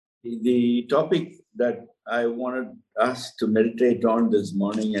The topic that I wanted us to meditate on this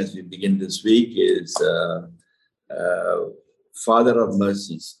morning as we begin this week is Father of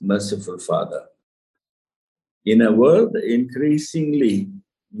Mercies, Merciful Father. In a world increasingly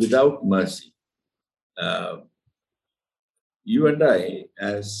without mercy, you and I,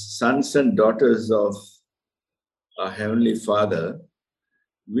 as sons and daughters of our Heavenly Father,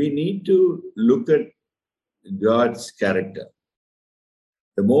 we need to look at God's character.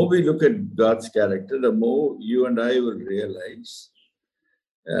 The more we look at God's character, the more you and I will realize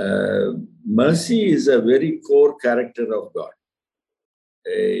mercy is a very core character of God.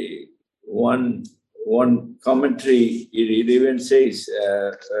 One commentary, it even says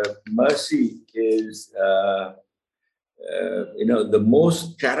mercy is the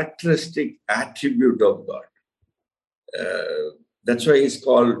most characteristic attribute of God. That's why he's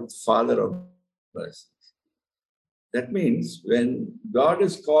called Father of Mercy. That means when God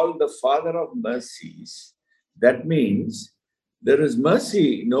is called the Father of Mercies, that means there is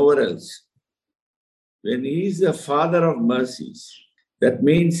mercy nowhere else. When he is the Father of Mercies, that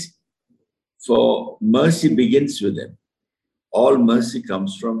means for mercy begins with him. All mercy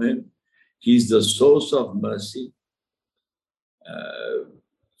comes from him. He is the source of mercy.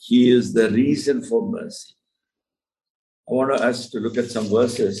 He is the reason for mercy. I want us to look at some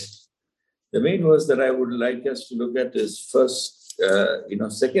verses. The main verse that I would like us to look at is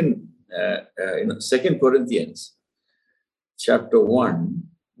Second Corinthians, chapter 1,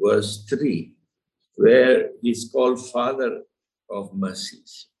 verse 3, where he's called Father of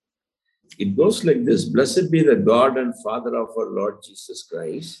Mercies. It goes like this: Blessed be the God and Father of our Lord Jesus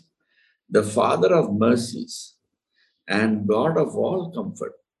Christ, the Father of mercies and God of all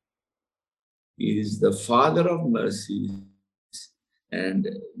comfort. He is the Father of mercies and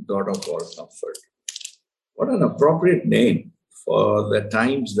God of all comfort. What an appropriate name for the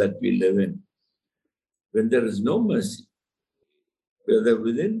times that we live in, when there is no mercy, whether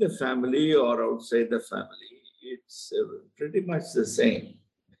within the family or outside the family. It's pretty much the same.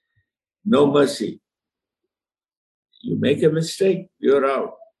 No mercy. You make a mistake, you're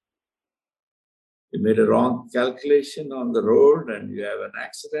out. You made a wrong calculation on the road and you have an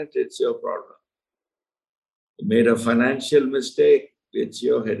accident, it's your problem. You made a financial mistake, it's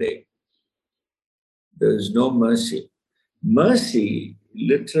your headache. There is no mercy. Mercy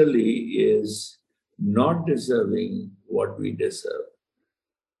literally is not deserving what we deserve,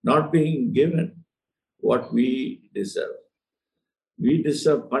 not being given what we deserve. We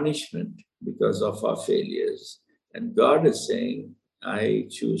deserve punishment because of our failures. And God is saying, I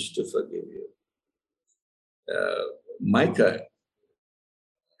choose to forgive you. Micah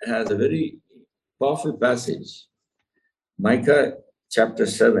has a very powerful passage. Micah chapter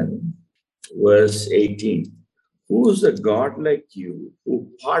 7, verse 18. Who is a God like you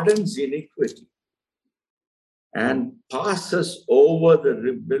who pardons iniquity and passes over the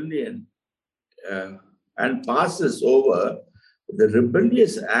rebellion the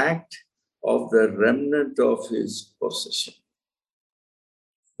rebellious act of the remnant of his possession?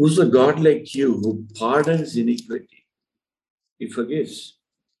 Who's a God like you who pardons iniquity? He forgives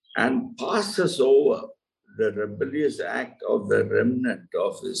and passes over the rebellious act of the remnant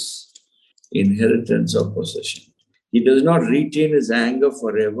of his inheritance or possession. He does not retain his anger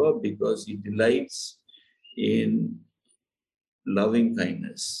forever because he delights in loving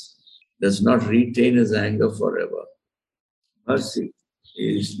kindness. Does not retain his anger forever. Mercy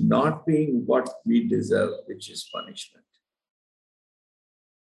is not being what we deserve, which is punishment.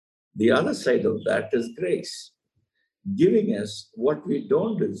 The other side of that is grace, giving us what we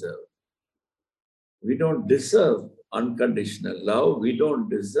don't deserve. We don't deserve unconditional love. We don't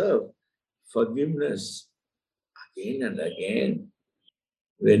deserve forgiveness again and again.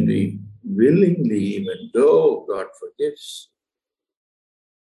 When we willingly, even though God forgives,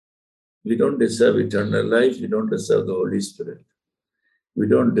 we don't deserve eternal life. We don't deserve the Holy Spirit. We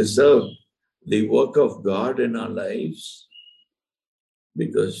don't deserve the work of God in our lives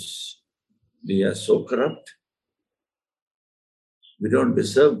because we are so corrupt. We don't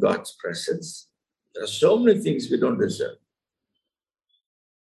deserve God's presence. There are so many things we don't deserve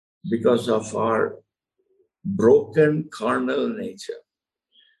because of our broken carnal nature.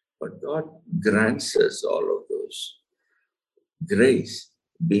 But God grants us all of those. Grace,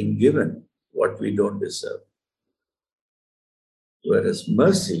 being given what we don't deserve. Whereas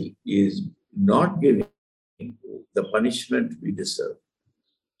mercy is not giving the punishment we deserve.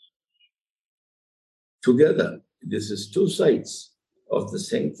 Together, this is two sides of the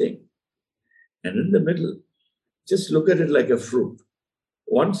same thing. And in the middle, just look at it like a fruit.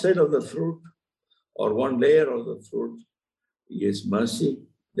 One side of the fruit or one layer of the fruit is mercy.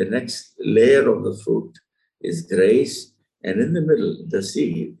 The next layer of the fruit is grace, and in the middle, the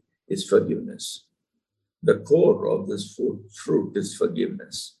seed is forgiveness. The core of this fruit is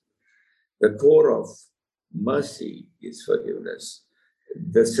forgiveness. The core of mercy is forgiveness.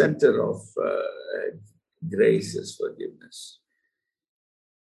 The center of grace is forgiveness.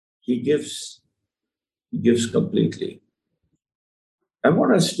 He gives completely. I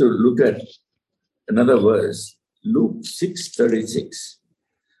want us to look at another verse, Luke 6:36.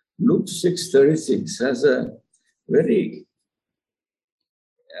 Luke 6:36 has a very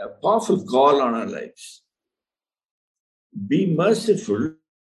powerful call on our lives. Be merciful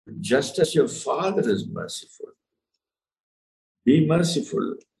just as your Father is merciful. Be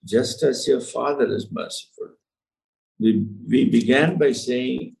merciful just as your Father is merciful. We began by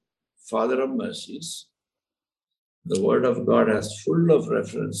saying, Father of mercies. The Word of God has full of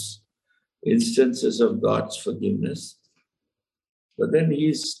reference, instances of God's forgiveness. But then He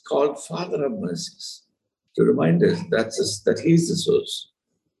is called Father of mercies to remind us that He is the source.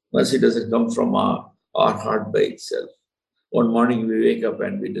 Mercy doesn't come from our heart by itself. One morning we wake up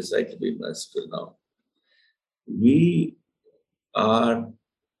and we decide to be merciful now. We are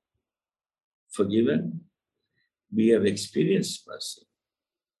forgiven. We have experienced mercy.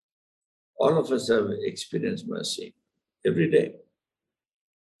 All of us have experienced mercy every day.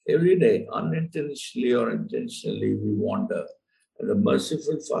 Every day, unintentionally or intentionally, we wander. And the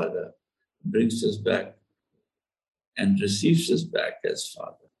merciful Father brings us back and receives us back as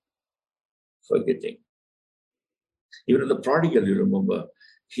Father, forgetting. Even the prodigal, you remember,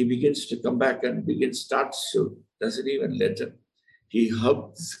 he begins to come back and starts to, doesn't even let him. He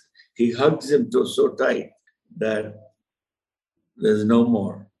hugs him so tight that there's no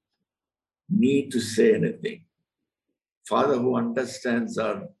more need to say anything. Father who understands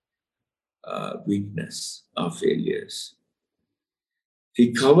our weakness, our failures.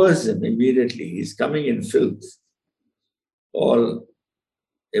 He covers him immediately. He's coming in filth.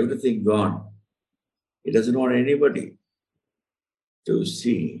 Everything gone. He doesn't want anybody to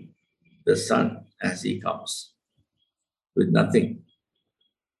see the Son as he comes with nothing.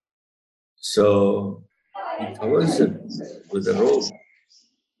 So he covers him with a robe.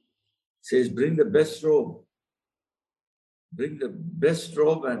 Says, bring the best robe. Bring the best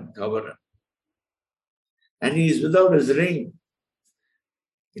robe and cover him. And he is without his ring.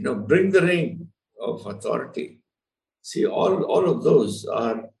 Bring the ring of authority. See, all of those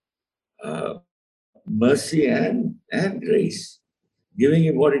are mercy and grace. Giving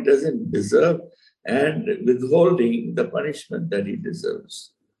him what he doesn't deserve and withholding the punishment that he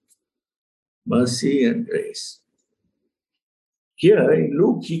deserves. Mercy and grace. Here in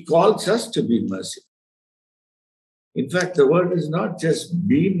Luke, he calls us to be merciful. In fact, the word is not just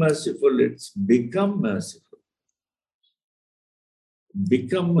be merciful, it's become merciful.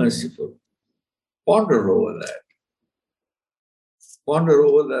 Become merciful. Ponder over that. Ponder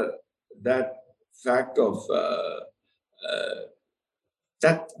over that fact of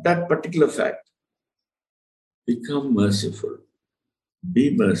that particular fact. Become merciful.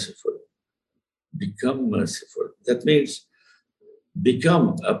 Be merciful. Become merciful. That means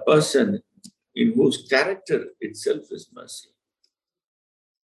become a person in whose character itself is mercy.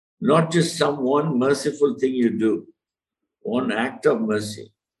 Not just some one merciful thing you do, one act of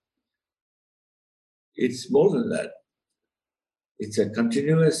mercy. It's more than that. It's a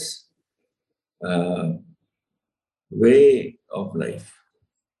continuous way of life.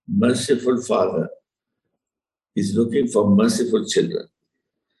 Merciful Father is looking for merciful children,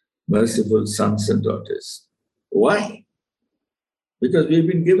 merciful sons and daughters. Why? Because we've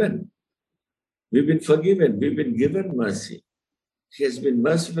been given. We've been forgiven. We've been given mercy. He has been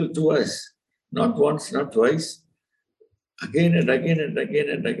merciful to us, not once, not twice, again and again and again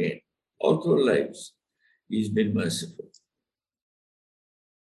and again. All through our lives, He's been merciful.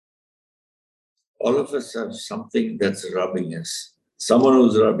 All of us have something that's robbing us, someone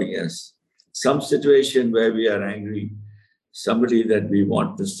who's robbing us, some situation where we are angry, somebody that we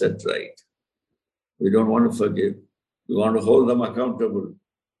want to set right. We don't want to forgive. We want to hold them accountable.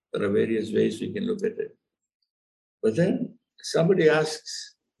 There are various ways we can look at it. But then somebody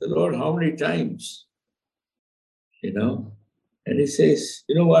asks the Lord, how many times? And He says,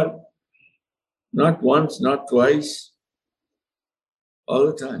 you know what? Not once, not twice, all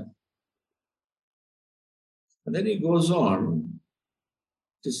the time. And then He goes on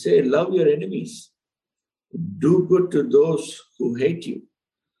to say, love your enemies. Do good to those who hate you.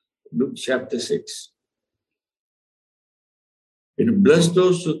 Luke chapter 6. Bless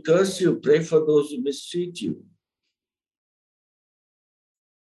those who curse you. Pray for those who mistreat you.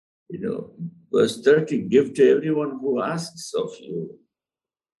 Verse 30, give to everyone who asks of you.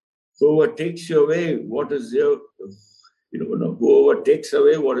 Whoever takes you away, what is your, whoever takes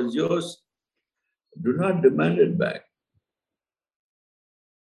away what is yours, do not demand it back.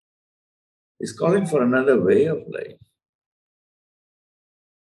 He's calling for another way of life.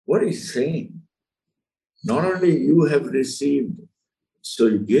 What he's saying, not only you have received, so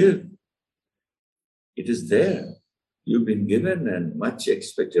you give. It is there. You've been given and much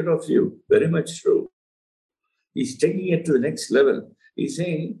expected of you. Very much true. He's taking it to the next level. He's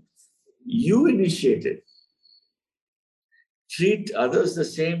saying, you initiate it. Treat others the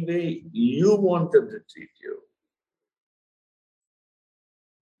same way you want them to treat you.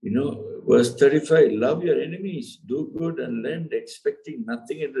 Verse 35, love your enemies, do good and lend, expecting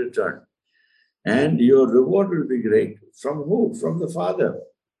nothing in return. And your reward will be great. From who? From the Father.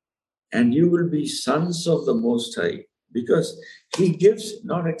 And you will be sons of the Most High, because He gives,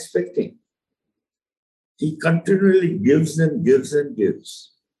 not expecting. He continually gives and gives and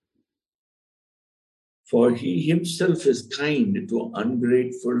gives. For He Himself is kind to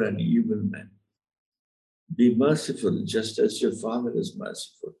ungrateful and evil men. Be merciful, just as your Father is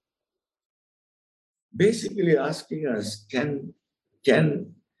merciful. Basically asking us, can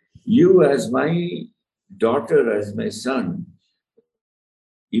you as my daughter, as my son,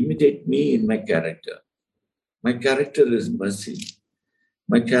 imitate me in my character? My character is mercy.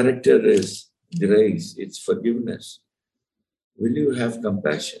 My character is grace, it's forgiveness. Will you have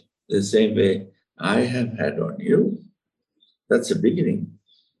compassion the same way I have had on you? That's the beginning.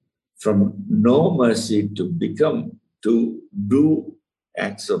 From no mercy to do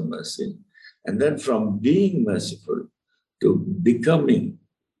acts of mercy. And then from being merciful to becoming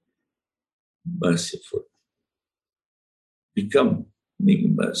merciful. Becoming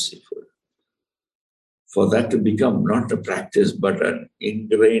merciful. For that to become not a practice, but an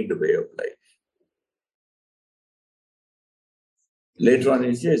ingrained way of life. Later on,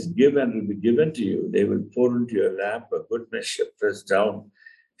 it says, give and will be given to you. They will pour into your lap a good measure, pressed down,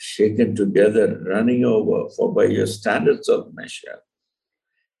 shaken together, running over. For by your standards of measure,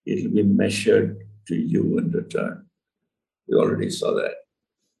 it will be measured to you in return. We already saw that.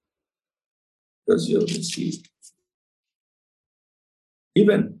 Because you have received.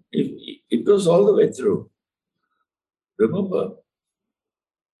 Even if it goes all the way through. Remember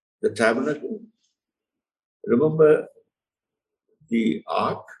the tabernacle? Remember the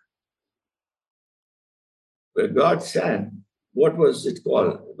ark? Where God sat, what was it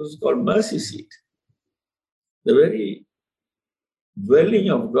called? It was called mercy seat. The very dwelling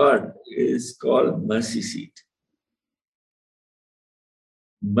of God is called mercy seat.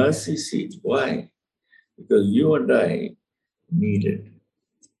 Mercy seat. Why? Because you and I need it.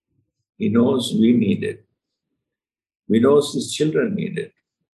 He knows we need it. We know His children need it.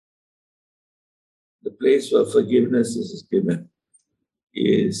 The place where forgiveness is given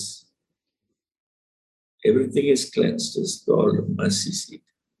is, everything is cleansed, is called mercy seat.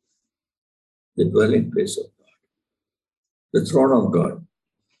 The dwelling place of God. The throne of God.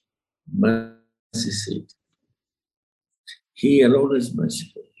 Mercy seat. He alone is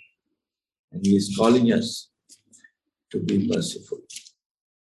merciful. And He is calling us to be merciful.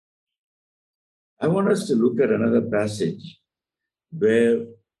 I want us to look at another passage where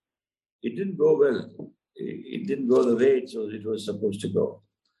it didn't go well. It didn't go the way it was supposed to go.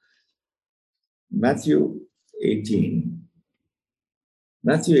 Matthew 18.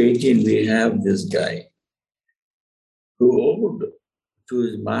 Matthew 18, we have this guy who owed to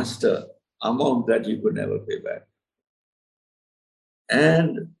his master amount that he could never pay back.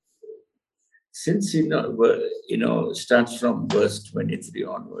 And since he starts from verse 23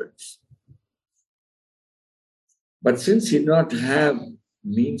 onwards. But since he did not have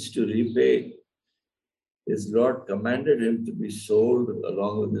means to repay, his Lord commanded him to be sold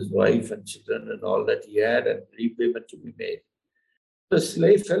along with his wife and children and all that he had, and repayment to be made. The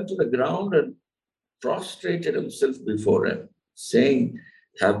slave fell to the ground and prostrated himself before him, saying,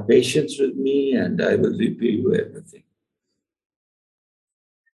 have patience with me and I will repay you everything.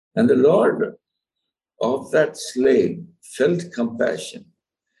 And the Lord of that slave felt compassion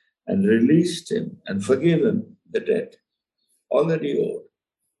and released him and forgave him the debt, all that he owed,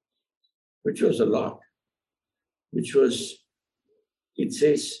 which was a lot, which was, it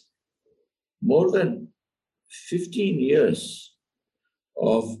says, more than 15 years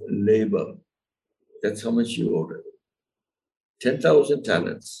of labor. That's how much you owed. 10,000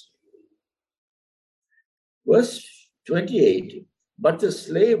 talents. Verse 28, but the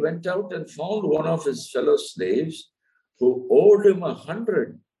slave went out and found one of his fellow slaves who owed him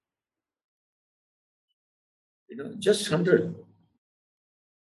 100. Just 100.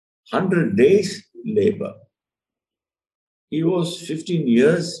 100 days labor. He owes 15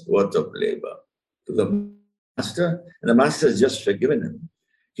 years worth of labor to the master, and the master has just forgiven him.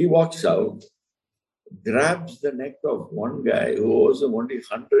 He walks out, grabs the neck of one guy who owes him only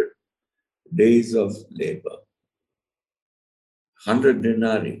 100 days of labor, 100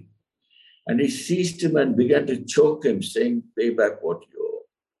 denarii. And he seized him and began to choke him, saying, "Pay back what you owe."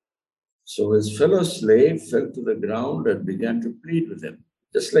 So his fellow slave fell to the ground and began to plead with him,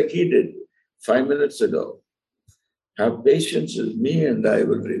 just like he did 5 minutes ago. "Have patience with me and I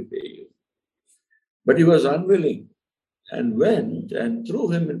will repay you." But he was unwilling and went and threw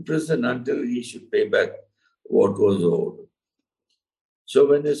him in prison until he should pay back what was owed. So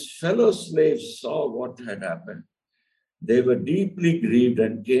when his fellow slaves saw what had happened, they were deeply grieved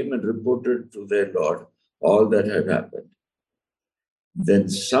and came and reported to their Lord all that had happened. Then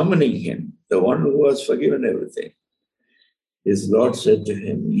summoning him, the one who was forgiven everything, his Lord said to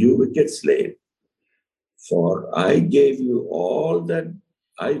him, "You wicked slave, for I gave you all that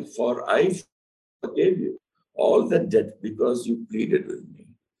I forgave you all that debt because you pleaded with me.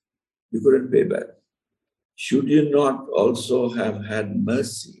 You couldn't pay back. Should you not also have had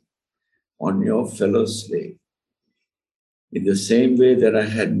mercy on your fellow slave in the same way that I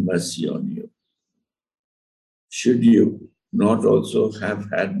had mercy on you? Should you not also have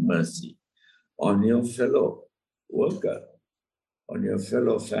had mercy on your fellow worker, on your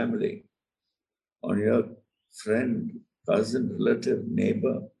fellow family, on your friend, cousin, relative,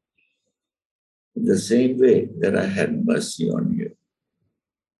 neighbor, in the same way that I had mercy on you?"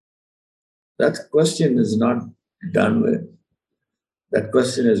 That question is not done with. That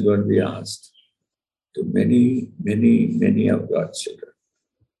question is going to be asked to many, many, many of God's children.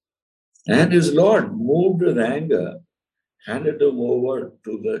 And his Lord, moved with anger, handed him over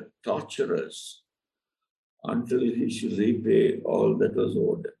to the torturers until he should repay all that was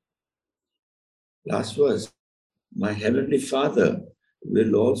owed. Last verse, "My heavenly Father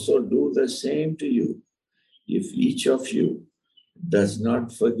will also do the same to you if each of you does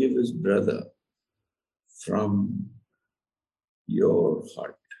not forgive his brother from your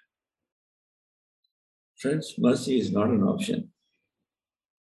heart." Friends, mercy is not an option.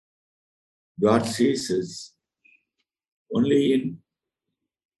 God sees us only in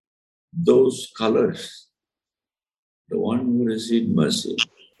those colors: the one who received mercy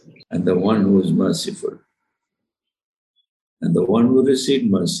and the one who is merciful, and the one who received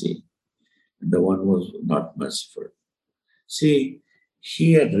mercy and the one who was not merciful. See, he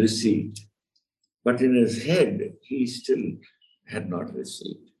had received, but in his head, he still had not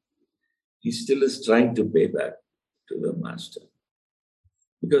received. He still is trying to pay back to the master.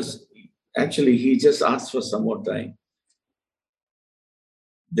 Because actually, he just asked for some more time.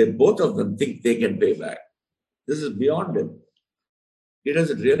 Both of them think they can pay back. This is beyond him. He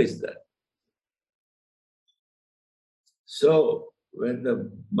doesn't realize that. So when the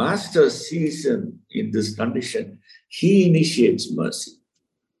master sees him in this condition, he initiates mercy.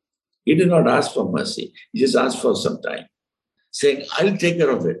 He did not ask for mercy. He just asked for some time, saying, "I'll take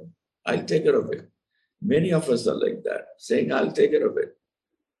care of it. I'll take care of it." Many of us are like that, saying, "I'll take care of it.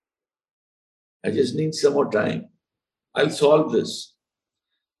 I just need some more time. I'll solve this."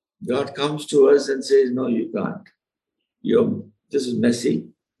 God comes to us and says, "No, you can't. This is messy.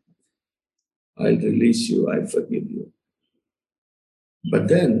 I'll release you. I'll forgive you." But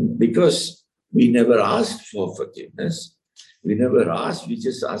then, because we never asked for forgiveness, we never asked, we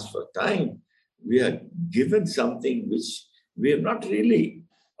just asked for time, we are given something which we have not really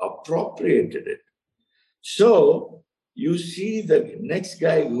appropriated it. So, you see the next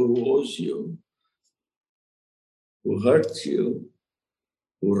guy who owes you, who hurts you,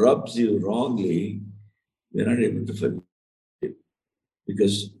 who rubs you wrongly, we're not able to forgive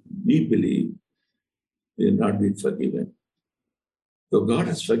because we believe we have not been forgiven. So God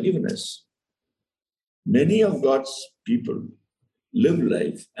has forgiven us. Many of God's people live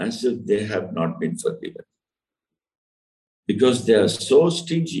life as if they have not been forgiven because they are so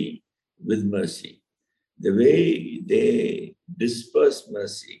stingy with mercy. The way they disperse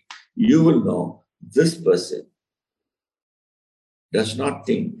mercy, you will know this person does not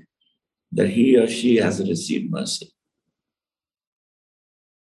think that he or she has received mercy.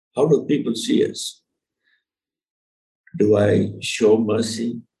 How do people see us? Do I show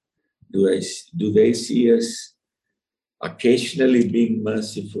mercy? Do they see us occasionally being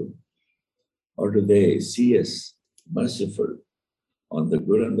merciful? Or do they see us merciful on the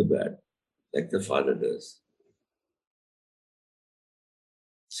good and the bad, like the Father does?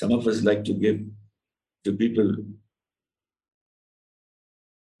 Some of us like to give to people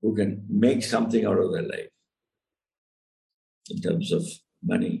who can make something out of their life in terms of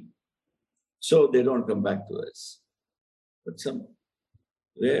money. So they don't come back to us. But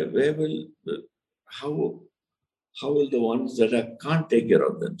where will, how will the ones that can't take care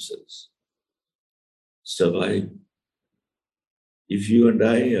of themselves survive if you and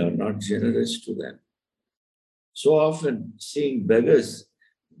I are not generous to them? So often, seeing beggars,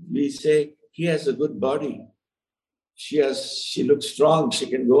 we say, he has a good body. She looks strong. She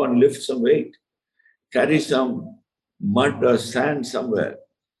can go and lift some weight, carry some mud or sand somewhere.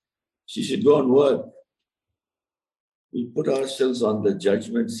 She should go and work. We put ourselves on the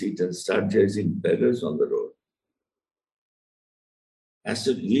judgment seat and start judging beggars on the road, as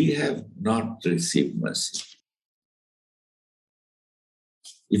if we have not received mercy.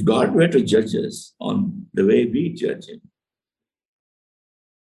 If God were to judge us on the way we judge Him,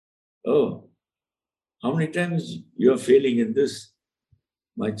 oh, how many times you are failing in this?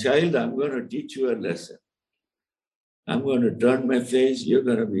 My child, I'm going to teach you a lesson. I'm going to turn my face. You're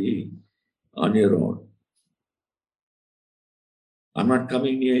going to be on your own. I'm not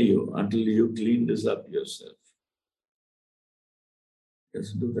coming near you until you clean this up yourself.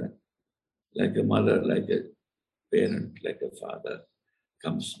 Just do that. Like a mother, like a parent, like a father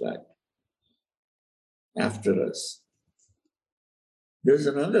comes back after us. There's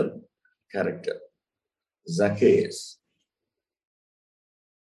another character, Zacchaeus,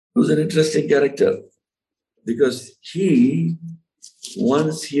 who's an interesting character because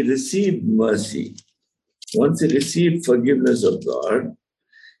once he received mercy, once he received forgiveness of God,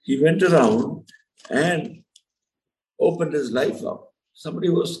 he went around and opened his life up. Somebody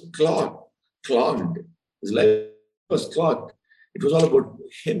was clogged. His life was clogged. It was all about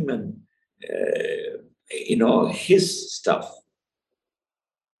him and, his stuff,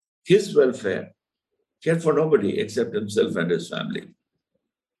 his welfare. Cared for nobody except himself and his family.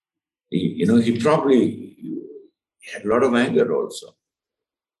 He probably had a lot of anger also.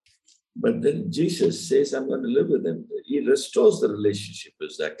 But then Jesus says, I'm going to live with him. He restores the relationship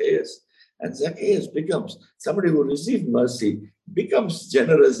with Zacchaeus. And Zacchaeus becomes somebody who received mercy, becomes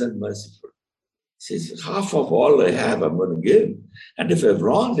generous and merciful. He says, half of all I have, I'm going to give. And if I've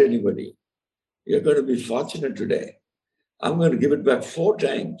wronged anybody, you're going to be fortunate today. I'm going to give it back 4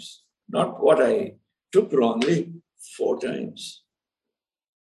 times. Not what I took wrongly, 4 times.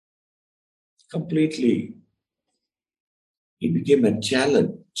 Completely. He became a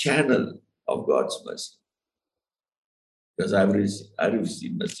channel of God's mercy. Because I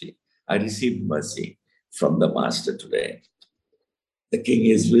received mercy. I received mercy from the Master today. The King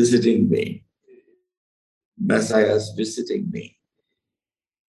is visiting me. Messiah is visiting me.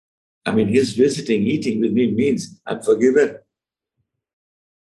 I mean, his visiting, eating with me means I'm forgiven.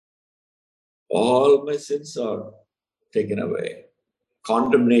 All my sins are taken away.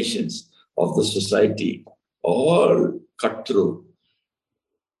 Condemnations of the society, all cut through.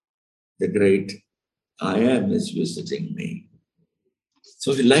 The great I Am is visiting me.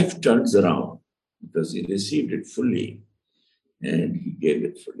 So his life turns around because he received it fully and he gave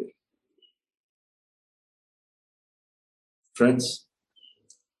it fully. Friends,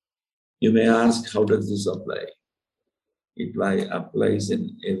 you may ask, how does this apply? It applies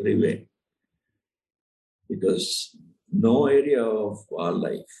in every way because no area of our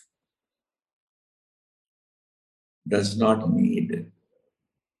life does not need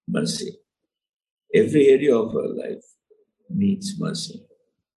mercy. Every area of our life needs mercy.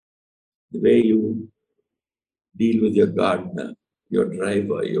 The way you deal with your gardener, your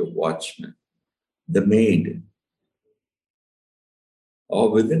driver, your watchman, the maid, or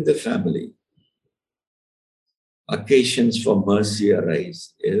within the family, occasions for mercy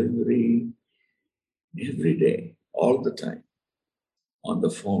arise every day, all the time, on the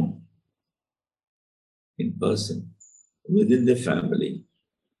phone, in person, within the family,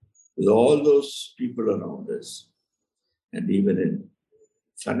 with all those people around us, and even in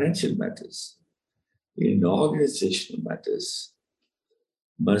financial matters, in organizational matters,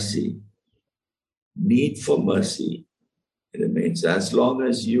 mercy, need for mercy remains. As long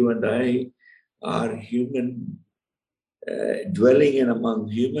as you and I are human, dwelling in among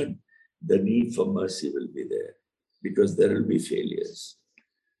human, the need for mercy will be there because there will be failures.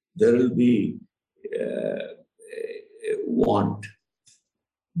 There will be want.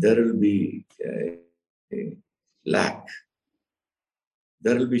 There will be lack.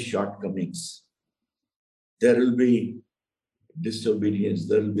 There will be shortcomings. There will be disobedience.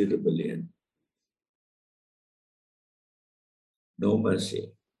 There will be rebellion. No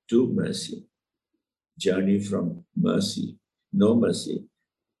mercy, to mercy. Journey from mercy, no mercy,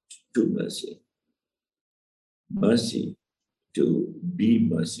 to mercy. Mercy to be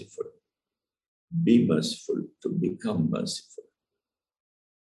merciful. Be merciful to become merciful.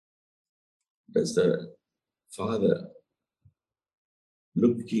 Does the Father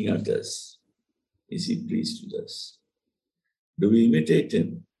looking at us? Is he pleased with us? Do we imitate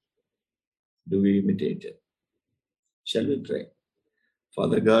him? Do we imitate him? Shall we pray?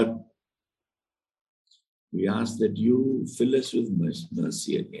 Father God, we ask that you fill us with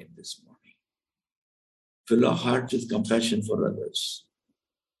mercy again this morning. Fill our hearts with compassion for others.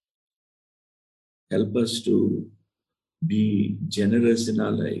 Help us to be generous in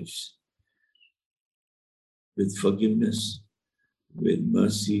our lives with forgiveness, with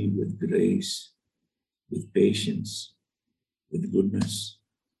mercy, with grace, with patience, with goodness.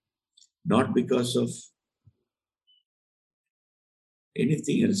 Not because of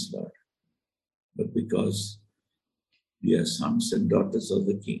anything else, Lord, but because we are sons and daughters of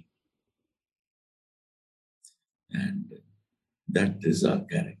the King. And that is our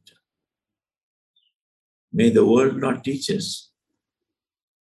character. May the world not teach us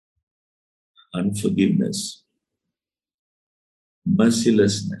unforgiveness,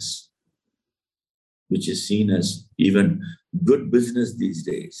 mercilessness, which is seen as even good business these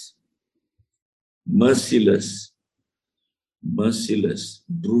days. Merciless,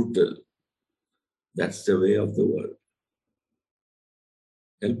 brutal. That's the way of the world.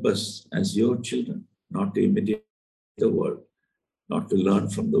 Help us as your children not to imitate the world, not to learn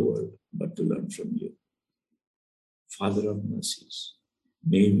from the world, but to learn from you. Father of mercies,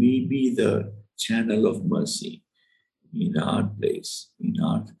 may we be the channel of mercy in our place, in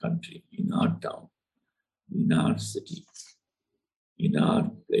our country, in our town, in our city, in our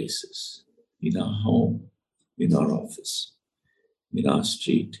places, in our home, in our office, in our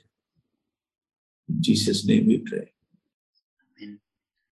street. In Jesus' name we pray.